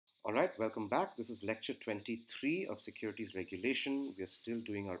All right, welcome back. This is lecture 23 of securities regulation. We are still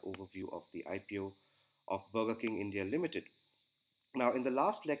doing our overview of the IPO of Burger King India Limited. Now, in the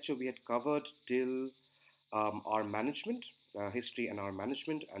last lecture, we had covered till our management, history and our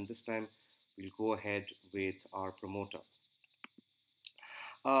management, and this time we'll go ahead with our promoter.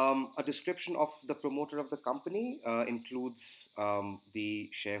 A description of the promoter of the company includes the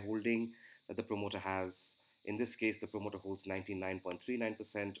shareholding that the promoter has. In this case, the promoter holds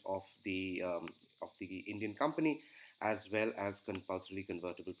 99.39% of the Indian company, as well as compulsory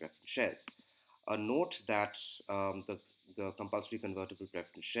convertible preference shares. A note that the compulsory convertible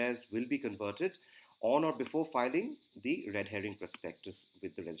preference shares will be converted on or before filing the red herring prospectus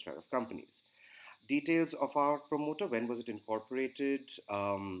with the registrar of companies. Details of our promoter: when was it incorporated,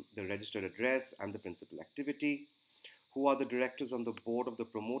 the registered address, and the principal activity. Who are the directors on the board of the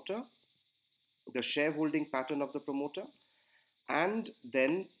promoter? The shareholding pattern of the promoter. And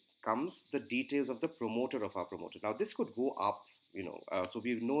then comes the details of the promoter of our promoter. Now, this could go up, so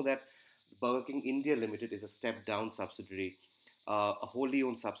we know that Burger King India Limited is a step down subsidiary, a wholly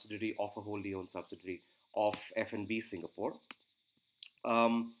owned subsidiary of a wholly owned subsidiary of F&B Singapore.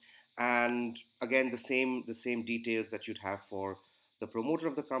 And again, the same details that you'd have for the promoter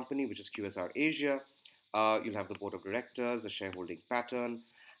of the company, which is QSR Asia. You'll have the board of directors, the shareholding pattern,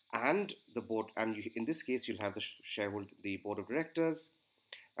 and the board. And in this case, you'll have the board of directors,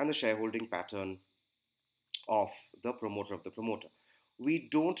 and the shareholding pattern of the promoter of the promoter. We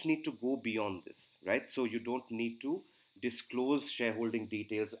don't need to go beyond this, right? So you don't need to disclose shareholding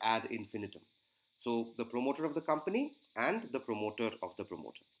details ad infinitum. So the promoter of the company and the promoter of the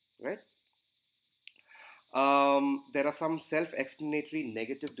promoter, right? There are some self-explanatory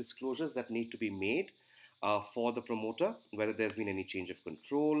negative disclosures that need to be made for the promoter, whether there's been any change of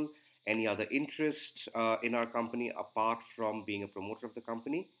control, any other interest in our company apart from being a promoter of the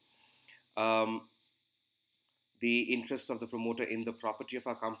company. The interests of the promoter in the property of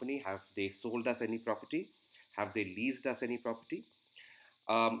our company. Have they sold us any property? Have they leased us any property?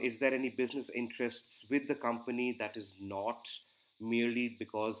 Is there any business interests with the company that is not merely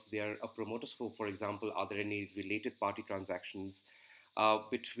because they are a promoter? So, for example, are there any related party transactions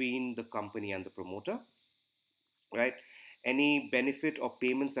between the company and the promoter? Right? Any benefit or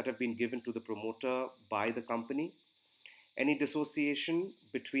payments that have been given to the promoter by the company? Any dissociation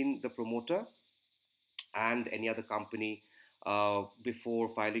between the promoter and any other company before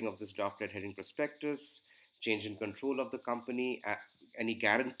filing of this draft red herring prospectus? Change in control of the company? Any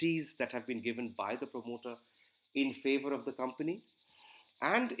guarantees that have been given by the promoter in favor of the company?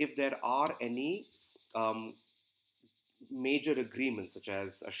 And if there are any major agreements, such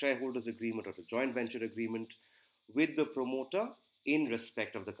as a shareholders agreement or a joint venture agreement with the promoter in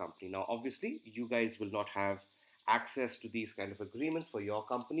respect of the company. Now, obviously, you guys will not have access to these kind of agreements for your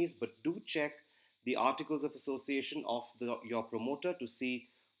companies, but do check the articles of association of your promoter to see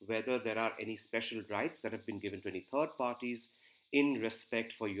whether there are any special rights that have been given to any third parties in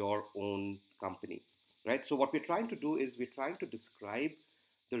respect for your own company, right? So what we're trying to do is we're trying to describe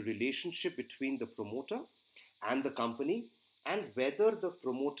the relationship between the promoter and the company, and whether the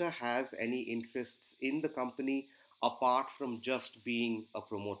promoter has any interests in the company apart from just being a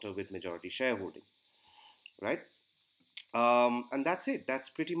promoter with majority shareholding, right? And that's it. That's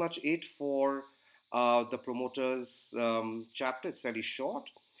pretty much it for the promoters chapter. It's fairly short.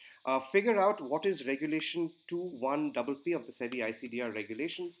 Figure out what is regulation 21PP of the SEBI ICDR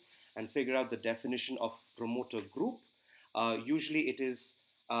regulations, and figure out the definition of promoter group. Usually it is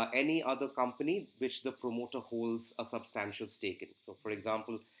any other company which the promoter holds a substantial stake in. So, for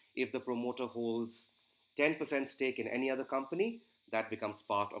example, if the promoter holds 10% stake in any other company, that becomes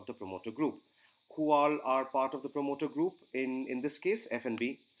part of the promoter group. Who all are part of the promoter group? In this case,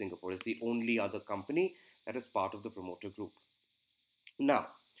 F&B Singapore is the only other company that is part of the promoter group. Now,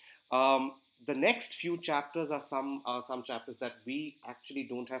 the next few chapters are some chapters that we actually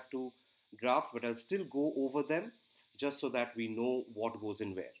don't have to draft, but I'll still go over them just so that we know what goes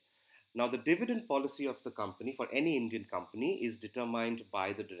in where. Now, the dividend policy of the company for any Indian company is determined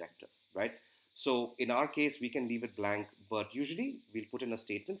by the directors, right? So in our case, we can leave it blank, but usually we'll put in a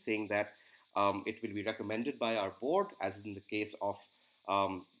statement saying that it will be recommended by our board, as in the case of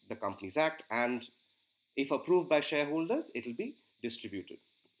the Companies Act, and if approved by shareholders, it will be distributed,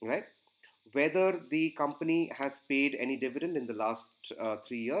 right? Whether the company has paid any dividend in the last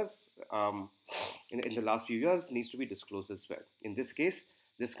 3 years, in the last few years, needs to be disclosed as well. In this case,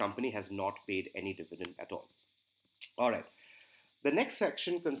 this company has not paid any dividend at all. All right. The next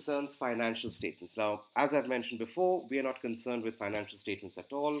section concerns financial statements. Now, as I've mentioned before, we are not concerned with financial statements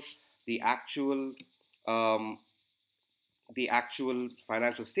at all. The actual the actual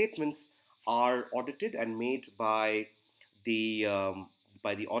financial statements are audited and made the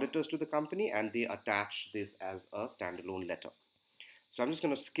by the auditors to the company, and they attach this as a standalone letter. So I'm just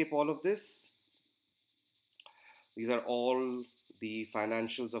going to skip all of this. These are all the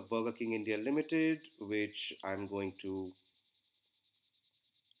financials of Burger King India Limited, which I'm going to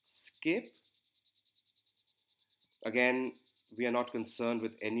skip. Again, we are not concerned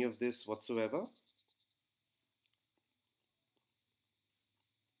with any of this whatsoever.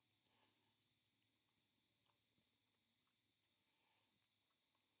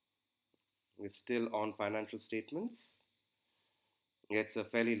 We're still on financial statements. It's a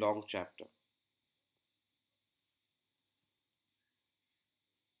fairly long chapter.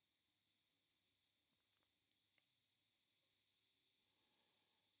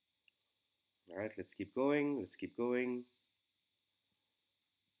 All right, let's keep going. Let's keep going.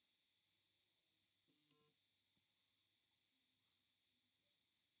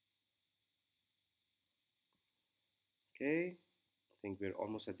 Okay, I think we're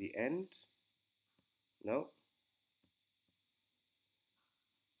almost at the end. No?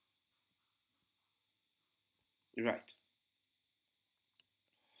 Right.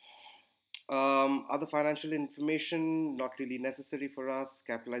 Other financial information, not really necessary for us.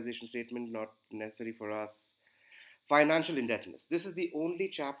 Capitalization statement, not necessary for us. Financial indebtedness. This is the only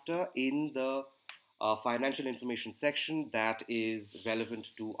chapter in the financial information section that is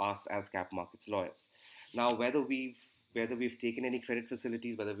relevant to us as cap markets lawyers. Now, whether we've taken any credit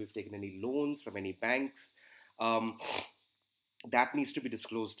facilities, whether we've taken any loans from any banks, that needs to be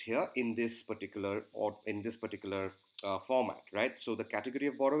disclosed here in this particular format, right? So the category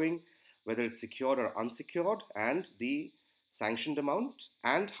of borrowing, whether it's secured or unsecured, and the sanctioned amount,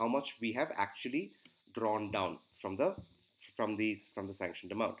 and how much we have actually drawn down from the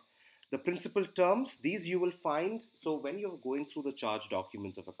sanctioned amount. The principal terms, these you will find. So when you're going through the charge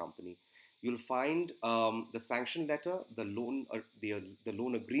documents of a company, you'll find the sanction letter, the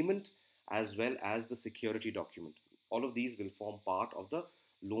loan agreement, as well as the security document. All of these will form part of the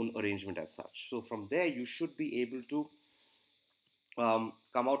loan arrangement as such. So from there, you should be able to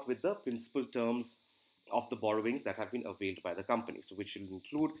come out with the principal terms of the borrowings that have been availed by the company. So which will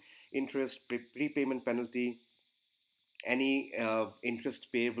include interest, prepayment penalty, any interest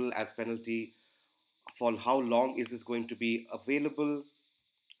payable as penalty, for how long is this going to be available.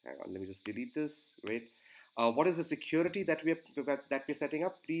 Hang on, let me just delete this. Wait. What is the security that we're setting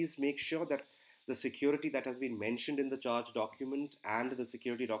up? Please make sure that the security that has been mentioned in the charge document and the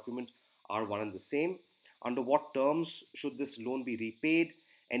security document are one and the same. Under what terms should this loan be repaid?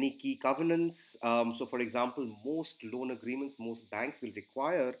 Any key covenants? So, for example, most loan agreements, most banks will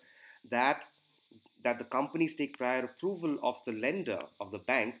require that the companies take prior approval of the lender of the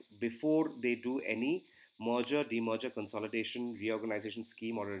bank before they do any merger, demerger, consolidation, reorganization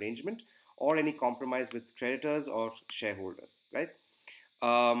scheme or arrangement, or any compromise with creditors or shareholders, right?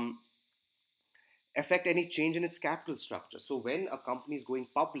 Um, Affect any change in its capital structure. So when a company is going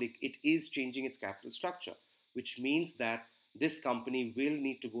public, it is changing its capital structure, which means that this company will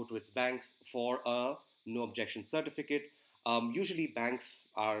need to go to its banks for a no objection certificate. Usually banks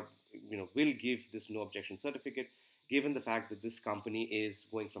will give this no objection certificate given the fact that this company is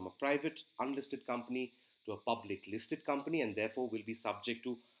going from a private unlisted company to a public listed company, and therefore will be subject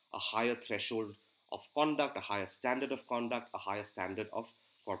to a higher threshold of conduct, a higher standard of conduct, a higher standard of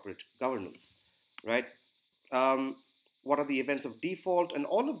corporate governance, right? Um, what are the events of default? And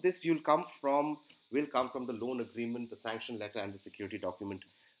all of this will come from the loan agreement, the sanction letter, and the security document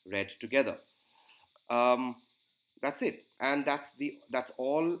read together. Um, that's it, and that's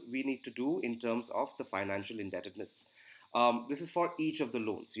all we need to do in terms of the financial indebtedness. This is for each of the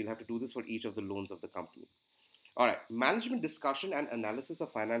loans. You'll have to do this for each of the loans of the company. All right, management discussion and analysis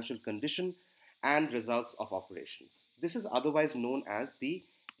of financial condition and results of operations. This is otherwise known as the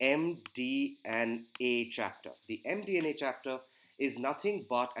MD&A chapter. The MD&A chapter is nothing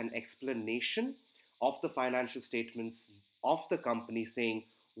but an explanation of the financial statements of the company, saying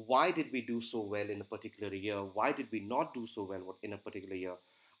why did we do so well in a particular year, why did we not do so well in a particular year,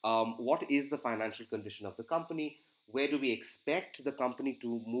 what is the financial condition of the company, where do we expect the company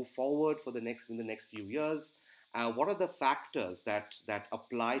to move forward in the next few years, what are the factors that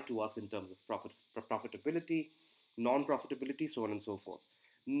apply to us in terms of profitability, non-profitability, so on and so forth.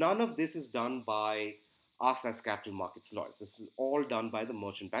 None of this is done by us as capital markets lawyers. This is all done by the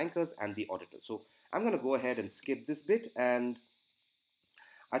merchant bankers and the auditors. So I'm going to go ahead and skip this bit, and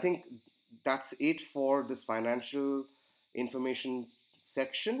I think that's it for this financial information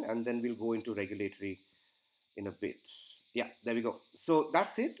section, and then we'll go into regulatory in a bit. Yeah, there we go. So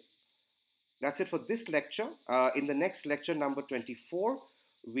that's it. That's it for this lecture. In the next lecture, number 24,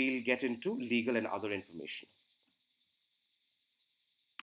 we'll get into legal and other information.